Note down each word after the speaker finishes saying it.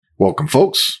Welcome,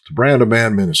 folks, to Brand of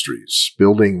Man Ministries,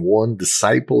 building one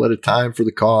disciple at a time for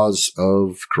the cause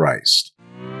of Christ.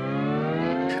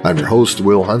 I'm your host,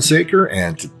 Will Hunsaker,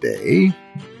 and today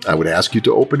I would ask you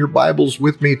to open your Bibles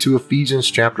with me to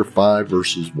Ephesians chapter 5,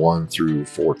 verses 1 through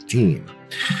 14.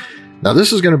 Now,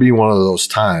 this is going to be one of those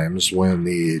times when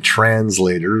the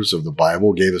translators of the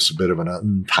Bible gave us a bit of an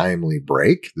untimely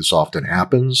break. This often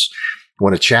happens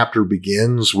when a chapter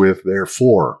begins with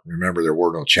therefore. Remember, there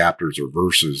were no chapters or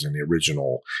verses in the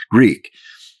original Greek.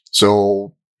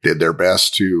 So did their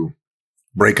best to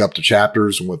break up the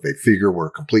chapters and what they figure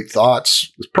were complete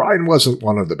thoughts. This probably wasn't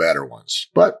one of the better ones,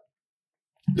 but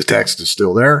the text is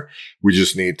still there. We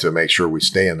just need to make sure we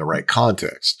stay in the right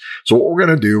context. So what we're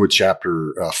going to do with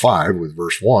chapter 5 with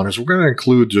verse 1 is we're going to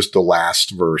include just the last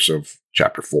verse of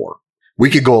chapter 4. We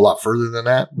could go a lot further than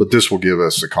that, but this will give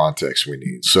us the context we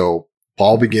need. So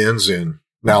Paul begins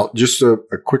now just a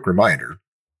quick reminder,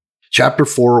 chapter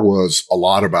 4 was a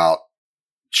lot about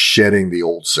shedding the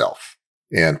old self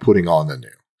and putting on the new,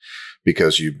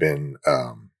 because you've been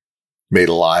made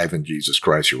alive in Jesus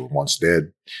Christ. You were once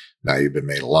dead. Now you've been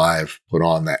made alive, put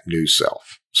on that new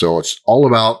self. So it's all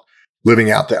about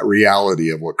living out that reality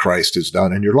of what Christ has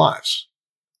done in your lives.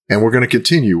 And we're going to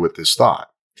continue with this thought.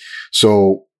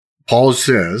 So Paul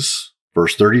says,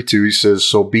 verse 32, he says,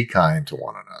 so be kind to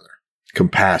one another,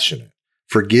 compassionate,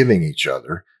 forgiving each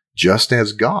other, just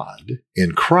as God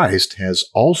in Christ has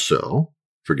also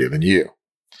forgiven you.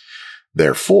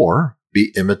 Therefore,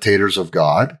 be imitators of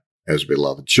God as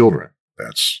beloved children.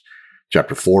 That's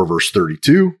chapter 4, verse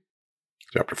 32,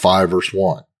 chapter 5, verse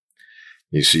 1.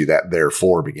 You see that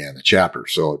therefore began the chapter,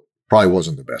 so it probably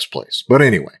wasn't the best place. But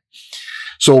anyway,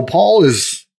 so Paul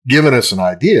is giving us an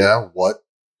idea what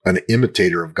an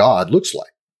imitator of God looks like.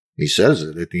 He says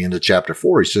it at the end of chapter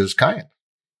 4. He says kind,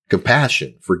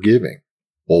 compassion, forgiving.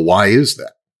 Well, why is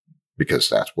that? Because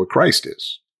that's what Christ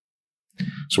is.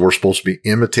 So we're supposed to be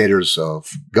imitators of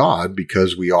God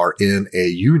because we are in a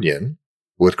union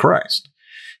with Christ.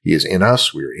 He is in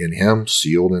us. We are in him,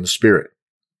 sealed in the Spirit.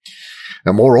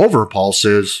 And moreover, Paul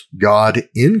says, God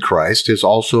in Christ has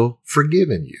also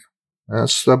forgiven you.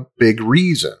 That's the big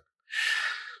reason.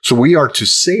 So we are to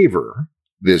savor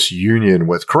this union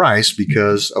with Christ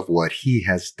because of what he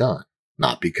has done,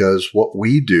 not because what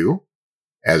we do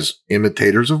as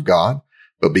imitators of God,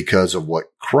 but because of what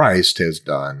Christ has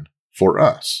done for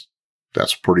us.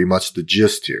 That's pretty much the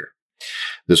gist here.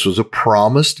 This was a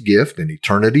promised gift in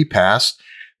eternity past.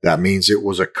 That means it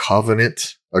was a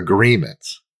covenant agreement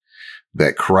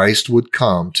that Christ would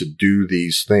come to do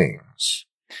these things.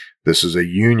 This is a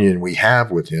union we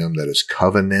have with him that is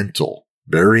covenantal,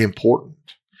 very important.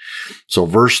 So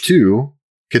verse 2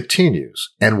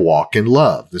 continues, and walk in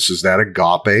love. This is that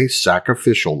agape,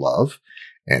 sacrificial love.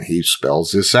 And he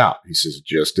spells this out. He says,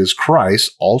 just as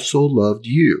Christ also loved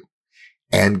you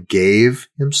and gave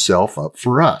himself up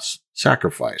for us.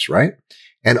 Sacrifice, right?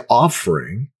 An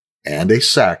offering and a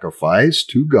sacrifice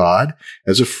to God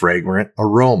as a fragrant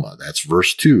aroma. That's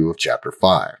verse 2 of chapter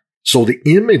 5. So the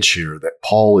image here that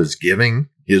Paul is giving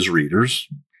his readers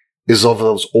is of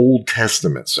those Old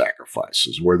Testament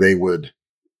sacrifices where they would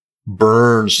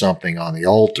burn something on the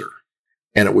altar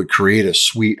and it would create a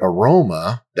sweet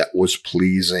aroma that was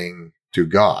pleasing to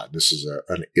God. This is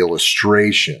an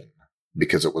illustration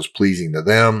because it was pleasing to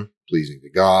them, pleasing to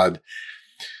God.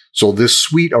 So this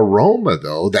sweet aroma,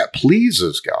 though, that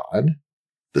pleases God,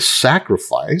 the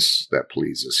sacrifice that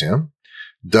pleases him,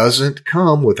 doesn't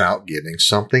come without giving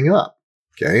something up.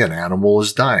 Okay, an animal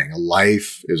is dying, a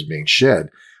life is being shed,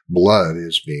 blood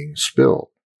is being spilled.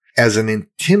 As an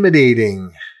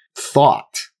intimidating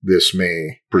thought this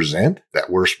may present, that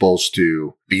we're supposed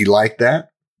to be like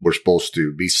that, we're supposed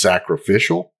to be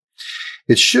sacrificial,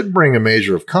 it should bring a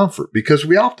measure of comfort because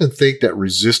we often think that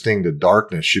resisting the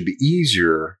darkness should be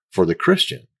easier for the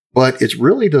Christian, but it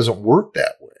really doesn't work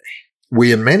that way.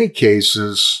 We, in many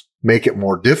cases, make it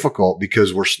more difficult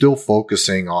because we're still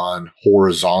focusing on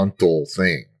horizontal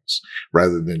things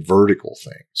rather than vertical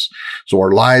things. So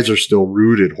our lives are still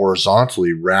rooted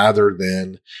horizontally rather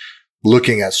than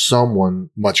looking at someone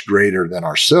much greater than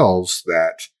ourselves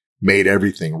that made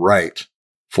everything right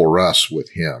for us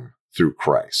with him through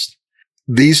Christ.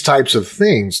 These types of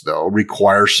things, though,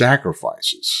 require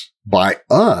sacrifices by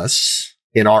us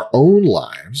in our own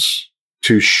lives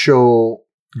to show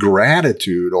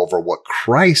gratitude over what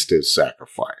Christ has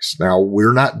sacrificed. Now,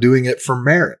 we're not doing it for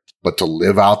merit, but to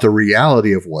live out the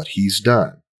reality of what he's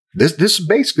done. This is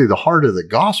basically the heart of the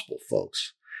gospel,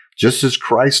 folks. Just as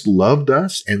Christ loved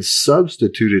us and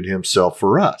substituted himself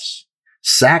for us,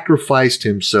 sacrificed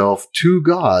himself to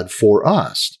God for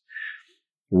us.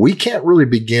 we can't really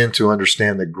begin to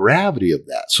understand the gravity of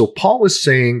that. So Paul is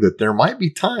saying that there might be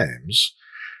times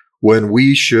when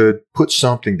we should put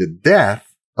something to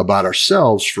death about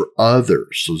ourselves for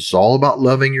others. So it's all about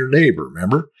loving your neighbor,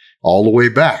 remember? All the way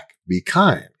back. Be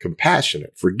kind,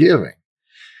 compassionate, forgiving.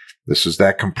 This is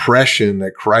that compression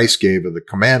that Christ gave of the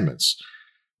commandments.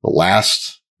 The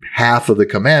last half of the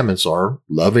commandments are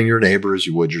loving your neighbor as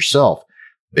you would yourself.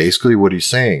 Basically what he's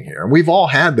saying here. And we've all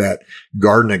had that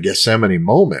Garden of Gethsemane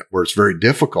moment where it's very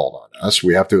difficult on us.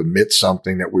 We have to admit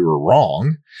something that we were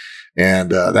wrong.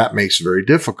 And that makes it very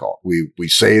difficult. We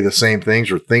say the same things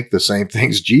or think the same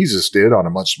things Jesus did on a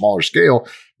much smaller scale.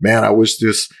 Man, I wish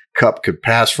this cup could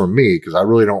pass from me because I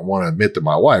really don't want to admit to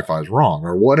my wife I was wrong,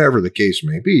 or whatever the case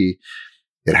may be.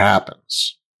 It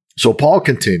happens. So Paul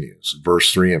continues,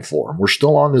 verse 3 and 4. And we're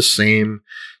still on this same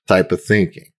type of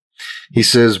thinking. He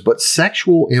says, but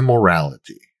sexual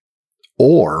immorality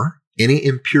or any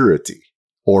impurity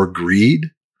or greed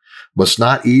must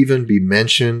not even be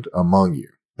mentioned among you.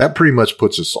 That pretty much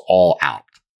puts us all out,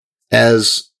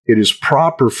 as it is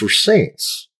proper for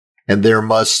saints, and there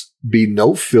must be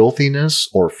no filthiness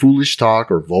or foolish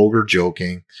talk or vulgar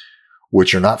joking,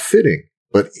 which are not fitting,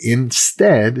 but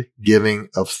instead giving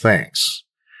of thanks.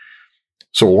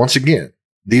 So once again,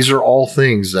 these are all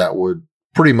things that would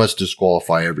pretty much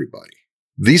disqualify everybody.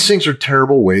 These things are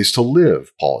terrible ways to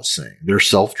live, Paul is saying. They're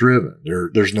self-driven.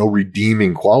 There's no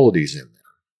redeeming qualities in them.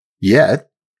 Yet,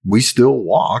 we still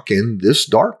walk in this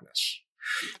darkness.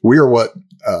 We are what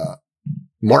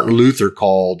Martin Luther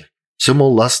called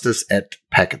simul justus et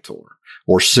peccator,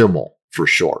 or simul for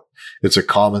short. It's a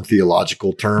common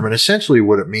theological term, and essentially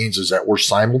what it means is that we're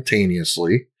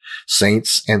simultaneously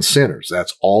saints and sinners.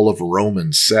 That's all of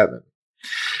Romans 7.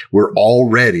 We're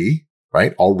already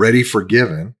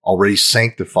forgiven, already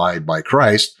sanctified by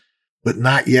Christ, but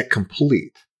not yet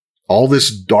complete. All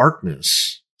this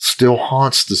darkness still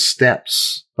haunts the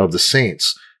steps of the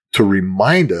saints to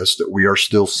remind us that we are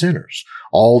still sinners.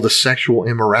 All the sexual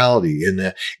immorality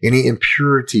and any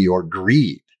impurity or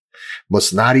greed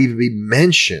must not even be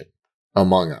mentioned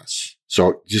among us.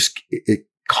 So it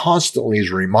constantly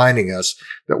is reminding us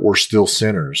that we're still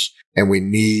sinners and we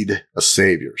need a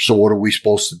savior. So what are we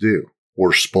supposed to do?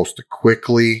 We're supposed to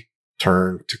quickly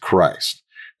turn to Christ.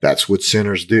 That's what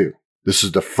sinners do. This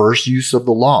is the first use of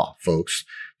the law, folks,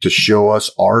 to show us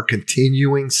our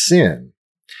continuing sin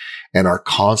and our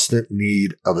constant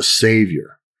need of a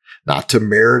savior, not to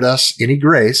merit us any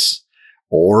grace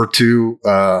or to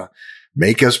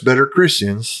make us better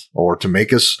Christians or to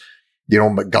make us,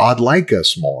 God like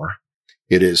us more.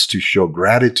 It is to show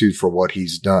gratitude for what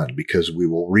he's done, because we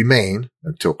will remain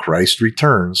until Christ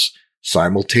returns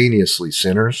simultaneously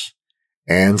sinners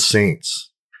and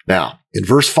saints. Now, in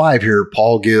verse 5 here,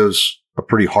 Paul gives a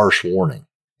pretty harsh warning,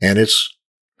 and it's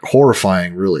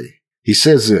horrifying, really. He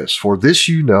says this, for this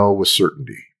you know with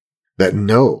certainty, that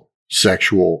no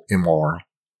sexual immoral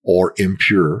or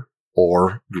impure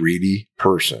or greedy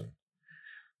person,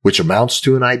 which amounts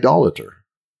to an idolater,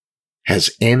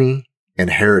 has any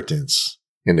inheritance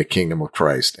in the kingdom of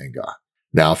Christ and God.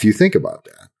 Now, if you think about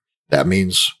that, that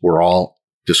means we're all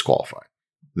disqualified.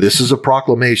 This is a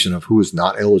proclamation of who is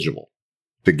not eligible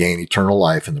to gain eternal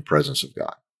life in the presence of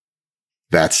God.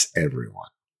 That's everyone.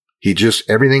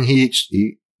 Everything he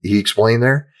explained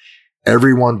there,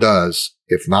 everyone does,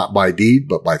 if not by deed,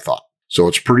 but by thought. So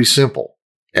it's pretty simple.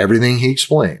 Everything he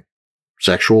explained,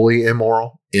 sexually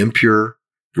immoral, impure,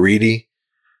 greedy,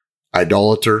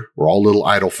 idolater, we're all little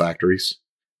idol factories.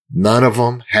 None of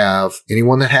them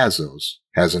anyone that has those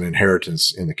has an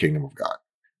inheritance in the kingdom of God.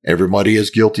 Everybody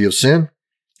is guilty of sin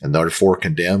and therefore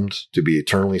condemned to be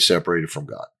eternally separated from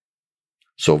God.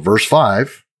 So verse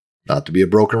 5, not to be a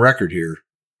broken record here,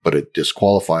 but it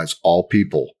disqualifies all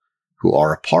people who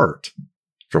are apart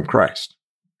from Christ,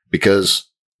 because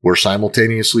we're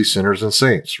simultaneously sinners and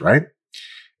saints, right?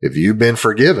 If you've been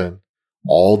forgiven,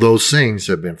 all those things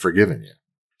have been forgiven you.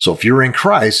 So if you're in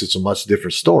Christ, it's a much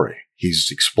different story. He's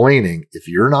explaining, if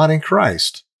you're not in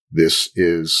Christ, this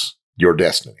is your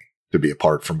destiny, to be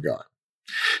apart from God.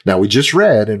 Now, we just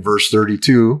read in verse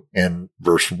 32 and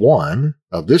verse 1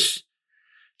 of this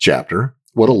chapter,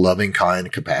 what a loving,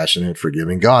 kind, compassionate,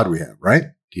 forgiving God we have, right?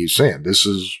 He's saying this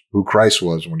is who Christ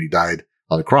was when he died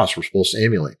on the cross. We're supposed to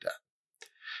emulate that.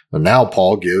 And now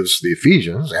Paul gives the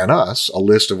Ephesians and us a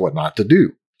list of what not to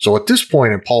do. So at this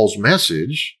point in Paul's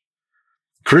message,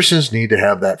 Christians need to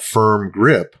have that firm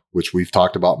grip, which we've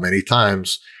talked about many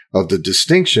times, of the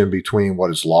distinction between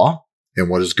what is law and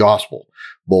what is gospel.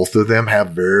 Both of them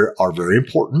are very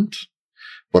important,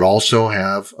 but also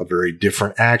have a very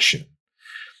different action.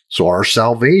 So our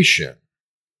salvation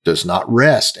does not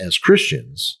rest as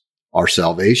Christians Our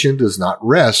salvation does not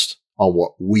rest on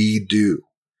what we do.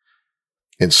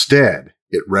 Instead,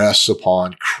 it rests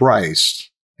upon Christ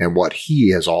and what he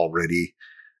has already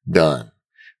done.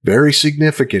 Very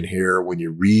significant here when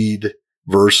you read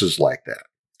verses like that.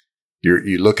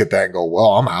 You look at that and go,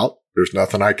 well, I'm out. There's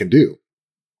nothing I can do.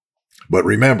 But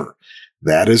remember,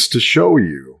 that is to show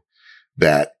you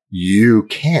that you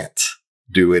can't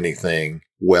do anything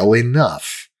well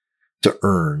enough to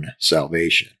earn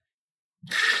salvation.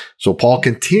 So Paul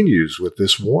continues with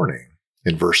this warning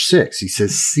in verse 6. He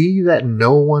says, see that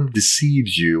no one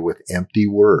deceives you with empty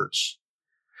words.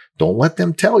 Don't let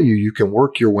them tell you you can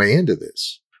work your way into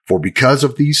this. For because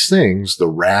of these things, the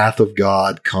wrath of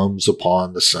God comes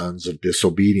upon the sons of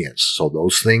disobedience. So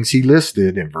those things he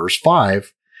listed in verse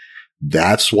 5,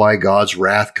 that's why God's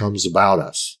wrath comes about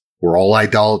us. We're all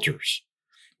idolaters.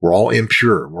 We're all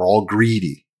impure. We're all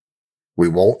greedy. We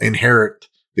won't inherit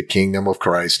the kingdom of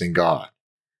Christ and God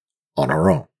on our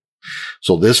own.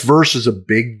 So this verse is a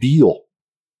big deal.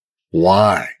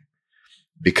 Why?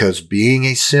 Because being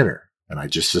a sinner, and I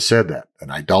just said that,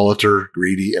 an idolater,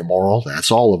 greedy, immoral,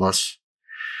 that's all of us.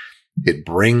 It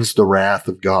brings the wrath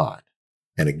of God.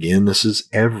 And again, this is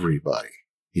everybody.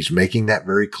 He's making that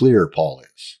very clear, Paul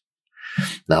is.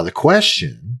 Now, the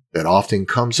question that often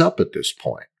comes up at this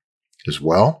point is,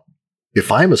 well,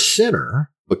 if I'm a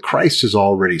sinner, but Christ has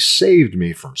already saved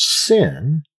me from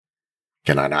sin,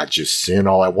 can I not just sin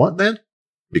all I want then?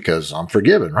 Because I'm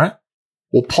forgiven, right?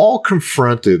 Well, Paul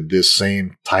confronted this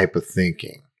same type of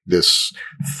thinking, this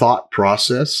thought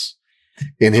process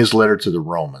in his letter to the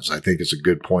Romans. I think it's a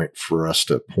good point for us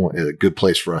to a good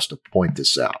place for us to point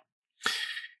this out.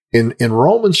 In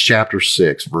Romans chapter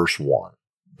 6, verse 1,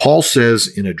 Paul says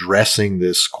in addressing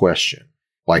this question,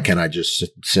 why can't I just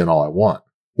sin all I want?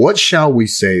 What shall we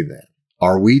say then?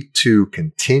 Are we to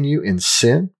continue in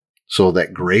sin so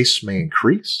that grace may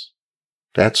increase?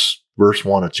 That's verse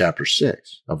 1 of chapter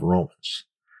 6 of Romans.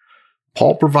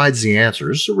 Paul provides the answer.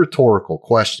 This is a rhetorical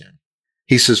question.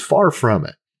 He says, far from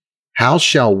it. How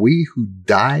shall we who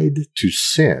died to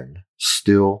sin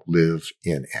still live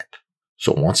in it?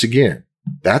 So once again,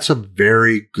 that's a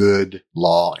very good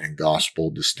law and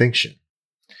gospel distinction.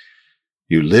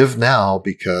 You live now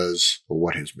because of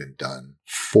what has been done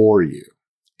for you,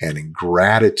 and in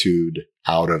gratitude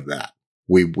out of that.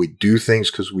 We do things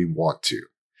because we want to,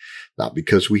 not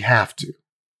because we have to.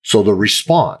 So the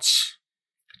response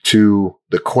to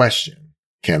the question,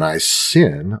 can I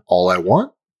sin all I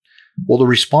want? Well, the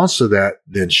response to that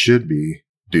then should be,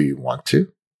 do you want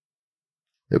to?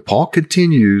 And Paul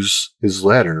continues his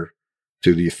letter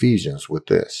to the Ephesians with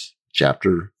this,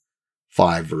 chapter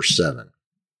 5, verse 7.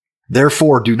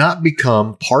 Therefore, do not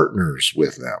become partners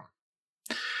with them.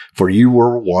 For you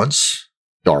were once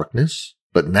darkness,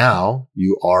 but now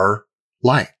you are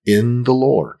light in the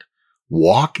Lord.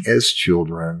 Walk as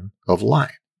children of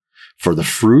light. For the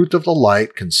fruit of the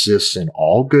light consists in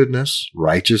all goodness,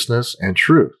 righteousness, and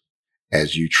truth.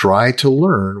 As you try to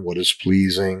learn what is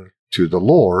pleasing to the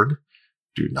Lord,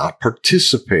 do not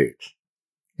participate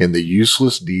in the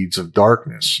useless deeds of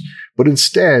darkness, but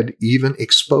instead even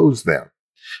expose them.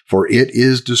 For it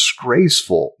is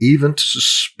disgraceful even to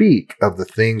speak of the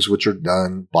things which are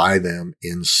done by them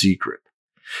in secret.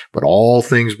 But all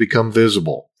things become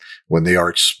visible when they are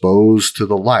exposed to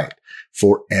the light,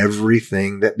 for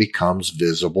everything that becomes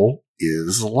visible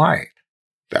is light.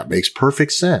 That makes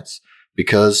perfect sense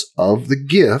because of the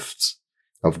gift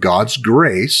of God's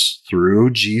grace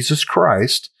through Jesus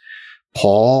Christ.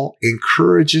 Paul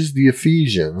encourages the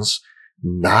Ephesians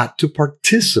not to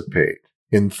participate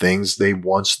in things they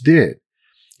once did.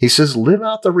 He says, live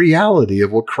out the reality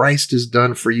of what Christ has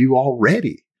done for you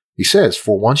already. He says,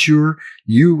 for once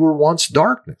you were once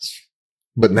darkness,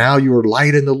 but now you are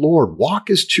light in the Lord. Walk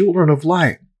as children of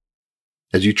light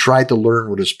as you try to learn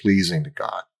what is pleasing to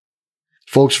God.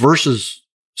 Folks, verses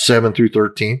 7 through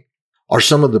 13 are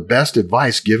some of the best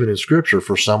advice given in Scripture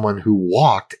for someone who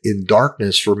walked in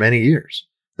darkness for many years.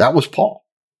 That was Paul.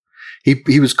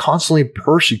 He was constantly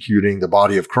persecuting the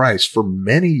body of Christ for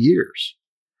many years.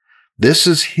 This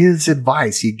is his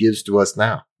advice he gives to us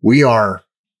now. We are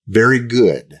very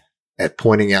good at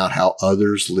pointing out how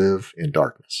others live in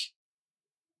darkness.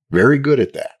 Very good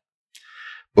at that.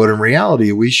 But in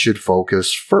reality, we should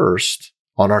focus first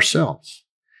on ourselves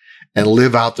and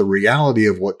live out the reality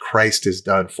of what Christ has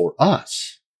done for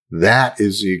us. That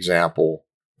is the example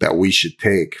that we should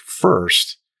take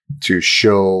first to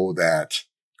show that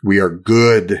we are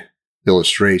good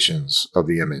illustrations of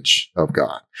the image of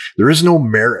God. There is no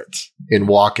merit in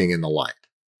walking in the light.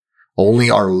 Only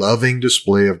our loving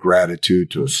display of gratitude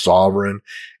to a sovereign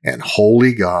and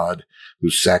holy God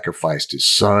who sacrificed his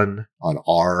Son on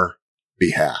our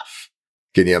behalf.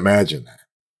 Can you imagine that?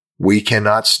 We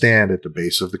cannot stand at the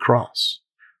base of the cross,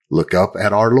 look up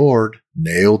at our Lord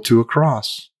nailed to a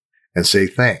cross, and say,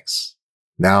 thanks.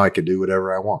 Now I can do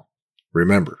whatever I want.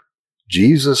 Remember,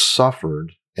 Jesus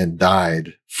suffered and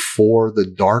died for the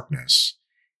darkness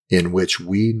in which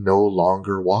we no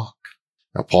longer walk.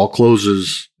 Now, Paul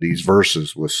closes these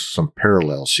verses with some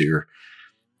parallels here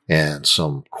and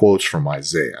some quotes from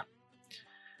Isaiah.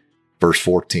 Verse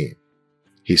 14,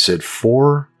 he said,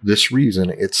 for this reason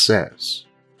it says,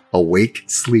 awake,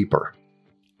 sleeper,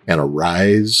 and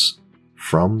arise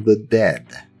from the dead,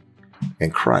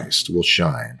 and Christ will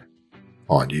shine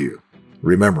on you.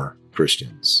 Remember,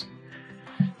 Christians,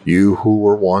 you who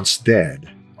were once dead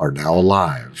are now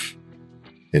alive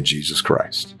in Jesus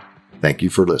Christ. Thank you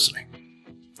for listening.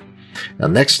 Now,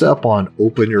 next up on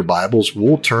Open Your Bibles,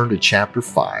 we'll turn to chapter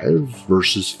 5,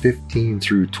 verses 15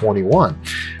 through 21,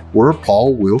 where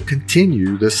Paul will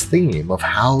continue this theme of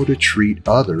how to treat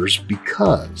others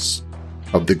because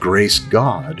of the grace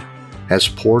God has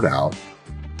poured out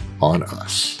on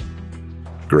us.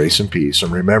 Grace and peace.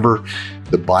 And remember,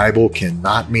 the Bible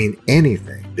cannot mean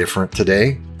anything different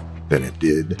today than it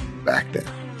did back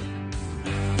then.